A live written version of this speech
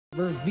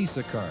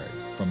Visa card.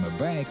 From the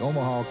bank,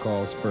 Omaha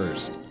calls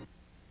first.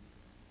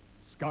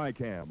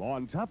 Skycam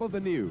on top of the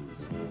news.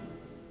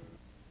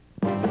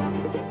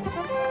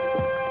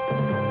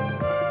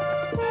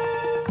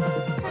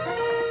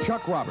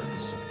 Chuck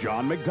Roberts,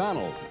 John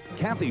McDonald,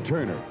 Kathy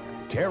Turner,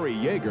 Terry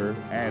Yeager,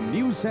 and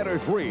NewsCenter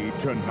 3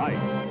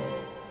 tonight.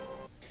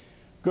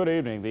 Good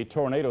evening. The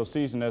tornado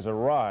season has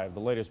arrived.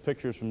 The latest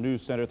pictures from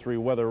NewsCenter 3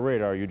 weather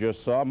radar you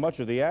just saw. Much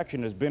of the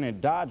action has been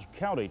in Dodge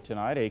County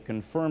tonight. A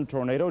confirmed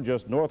tornado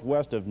just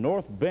northwest of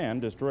North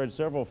Bend destroyed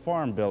several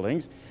farm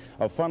buildings.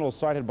 A funnel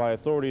sighted by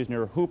authorities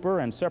near Hooper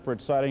and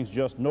separate sightings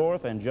just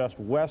north and just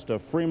west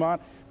of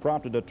Fremont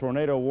prompted a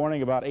tornado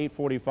warning about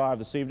 8:45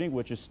 this evening,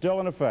 which is still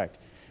in effect.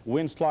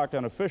 Winds clocked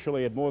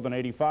unofficially at more than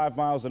 85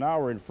 miles an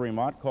hour in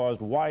Fremont caused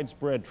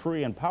widespread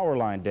tree and power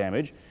line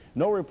damage.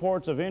 No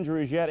reports of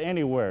injuries yet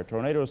anywhere.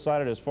 Tornadoes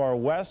sighted as far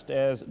west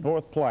as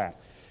North Platte.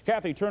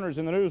 Kathy Turner's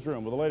in the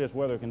newsroom with the latest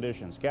weather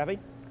conditions. Kathy?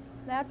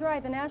 That's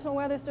right. The National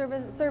Weather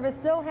Service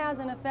still has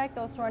in effect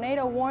those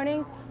tornado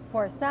warnings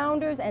for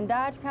Saunders and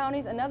Dodge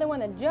counties. Another one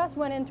that just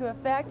went into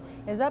effect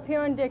is up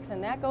here in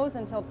Dixon. That goes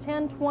until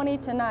 10:20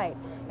 tonight.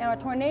 Now, a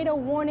tornado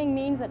warning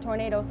means that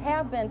tornadoes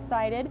have been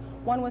sighted.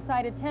 One was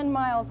sighted 10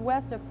 miles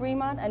west of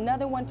Fremont,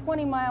 another one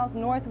 20 miles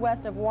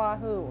northwest of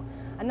Wahoo.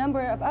 A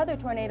number of other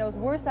tornadoes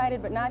were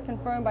sighted but not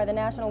confirmed by the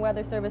National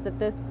Weather Service at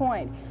this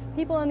point.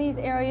 People in these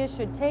areas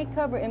should take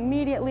cover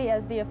immediately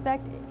as the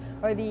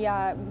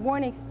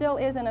warning still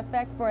is in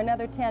effect for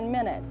another 10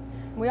 minutes.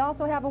 We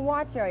also have a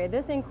watch area.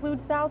 This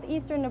includes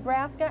southeastern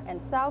Nebraska and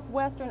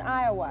southwestern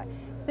Iowa.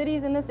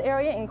 Cities in this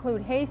area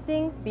include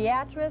Hastings,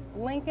 Beatrice,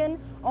 Lincoln,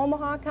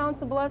 Omaha,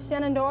 Council Bluffs,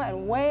 Shenandoah,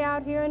 and way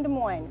out here in Des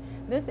Moines.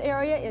 This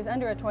area is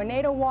under a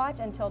tornado watch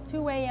until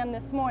 2 a.m.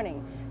 this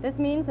morning. This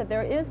means that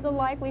there is the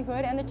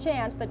likelihood and the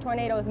chance that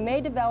tornadoes may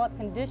develop.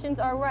 Conditions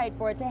are right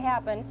for it to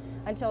happen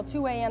until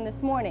 2 a.m.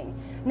 this morning.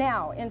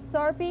 Now, in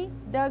Sarpy,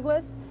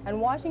 Douglas, and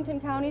Washington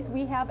counties,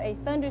 we have a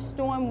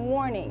thunderstorm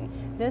warning.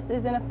 This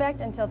is in effect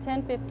until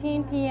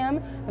 10:15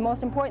 p.m. The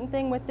most important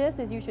thing with this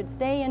is you should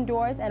stay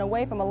indoors and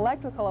away from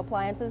electrical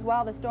appliances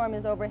while the storm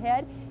is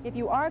overhead. If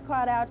you are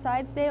caught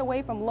outside, stay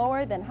away from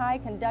lower than high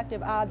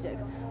conductive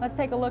objects. Let's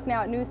take a look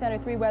now at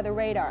NewsCenter 3 weather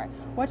radar.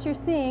 What you're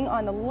seeing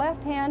on the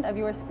left hand of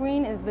your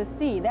screen is the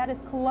sea. That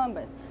is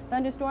Columbus.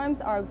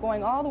 Thunderstorms are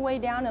going all the way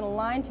down in a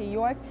line to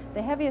York.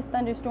 The heaviest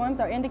thunderstorms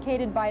are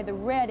indicated by the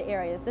red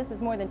areas. This is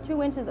more than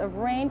 2 inches of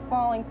rain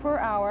falling per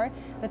hour.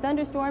 The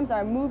thunderstorms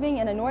are moving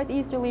in a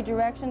northeasterly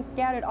direction,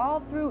 scattered all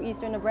through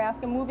eastern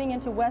Nebraska, moving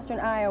into western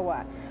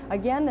Iowa.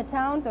 Again, the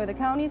towns or the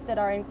counties that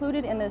are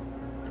included in the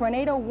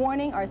tornado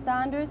warning are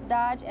Saunders,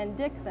 Dodge, and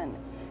Dixon.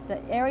 The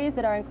areas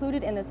that are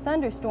included in the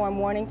thunderstorm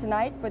warning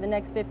tonight for the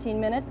next 15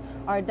 minutes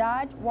are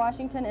Dodge,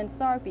 Washington, and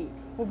Sarpy.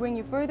 We'll bring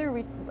you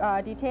further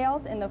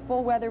details in the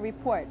full weather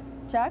report.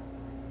 Chuck?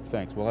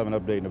 Thanks. We'll have an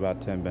update in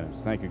about 10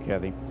 minutes. Thank you,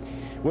 Kathy.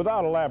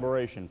 Without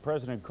elaboration,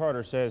 President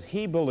Carter says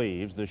he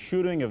believes the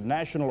shooting of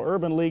National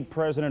Urban League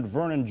President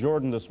Vernon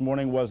Jordan this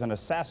morning was an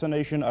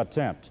assassination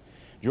attempt.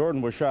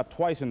 Jordan was shot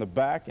twice in the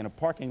back in a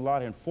parking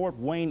lot in Fort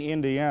Wayne,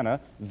 Indiana,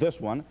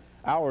 this one,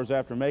 hours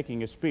after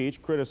making a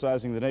speech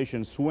criticizing the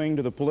nation's swing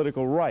to the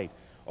political right.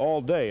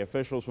 All day,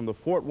 officials from the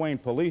Fort Wayne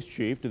police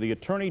chief to the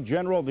Attorney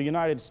General of the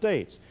United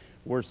States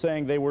were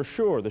saying they were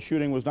sure the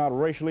shooting was not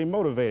racially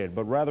motivated,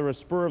 but rather a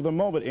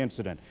spur-of-the-moment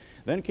incident.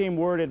 Then came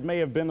word it may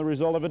have been the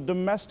result of a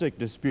domestic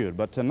dispute,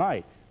 but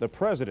tonight, the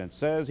president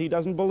says he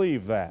doesn't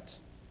believe that.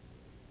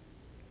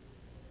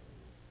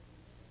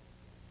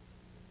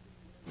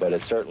 But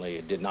it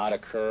certainly did not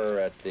occur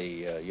at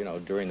the,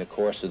 during the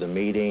course of the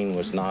meeting,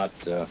 was not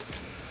a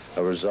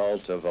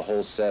result of a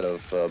whole set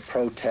of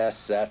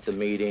protests at the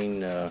meeting.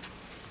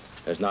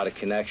 There's not a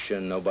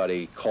connection.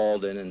 Nobody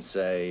called in and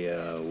say,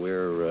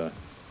 we're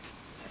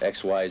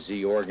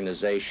XYZ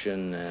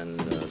organization and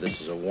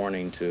this is a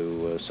warning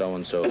to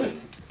so-and-so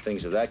and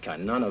things of that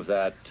kind. None of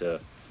that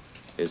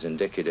is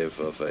indicative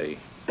of a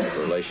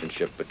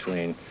relationship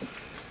between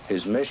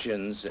his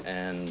missions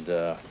and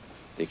the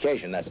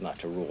occasion. That's not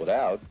to rule it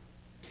out.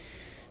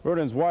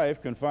 Vernon's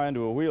wife, confined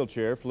to a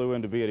wheelchair, flew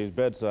in to be at his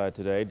bedside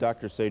today.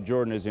 Doctors say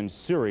Jordan is in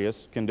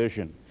serious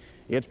condition.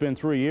 It's been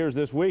 3 years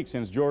this week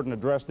since Jordan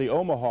addressed the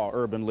Omaha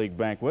Urban League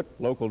banquet.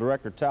 Local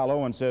director Tal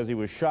Owen says he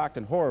was shocked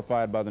and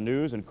horrified by the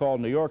news and called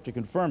New York to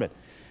confirm it.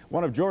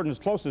 One of Jordan's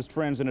closest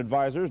friends and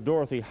advisors,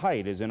 Dorothy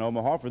Height, is in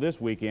Omaha for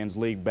this weekend's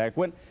league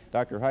banquet.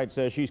 Dr. Height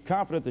says she's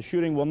confident the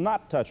shooting will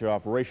not touch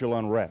off racial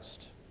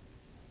unrest.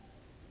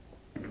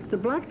 The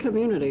black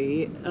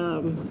community,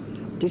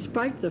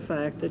 despite the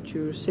fact that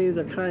you see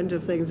the kinds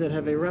of things that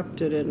have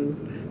erupted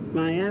in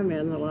Miami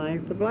and the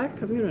like, the black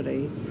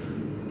community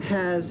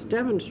has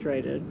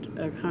demonstrated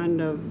a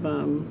kind of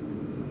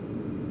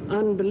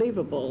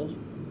unbelievable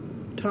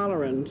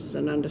tolerance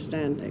and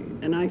understanding.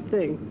 And I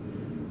think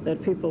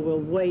that people will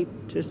wait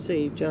to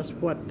see just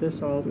what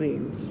this all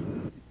means.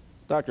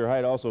 Dr.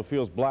 Haidt also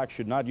feels blacks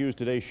should not use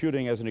today's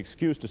shooting as an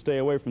excuse to stay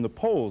away from the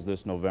polls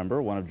this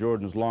November. One of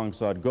Jordan's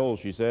long-sought goals,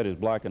 she said, is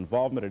black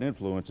involvement and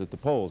influence at the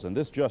polls. And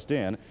this just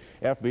in,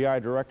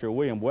 FBI Director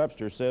William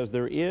Webster says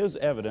there is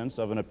evidence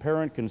of an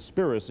apparent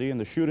conspiracy in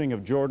the shooting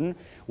of Jordan.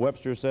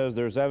 Webster says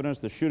there's evidence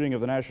the shooting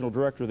of the National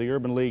Director of the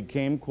Urban League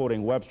came,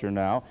 quoting Webster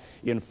now,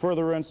 in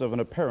furtherance of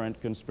an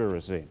apparent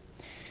conspiracy.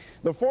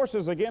 The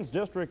forces against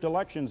district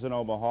elections in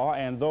Omaha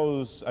and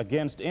those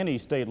against any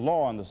state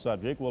law on the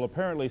subject will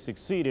apparently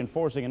succeed in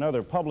forcing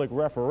another public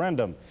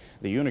referendum.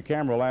 The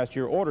unicameral last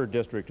year ordered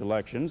district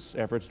elections.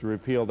 Efforts to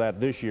repeal that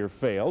this year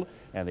failed,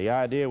 and the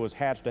idea was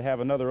hatched to have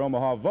another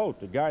Omaha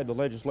vote to guide the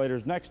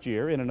legislators next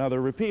year in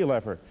another repeal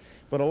effort.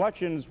 But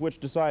elections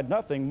which decide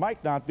nothing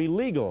might not be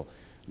legal.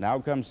 Now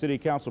comes City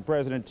Council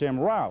President Tim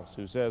Rouse,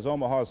 who says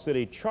Omaha's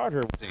city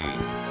charter...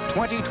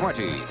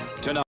 2020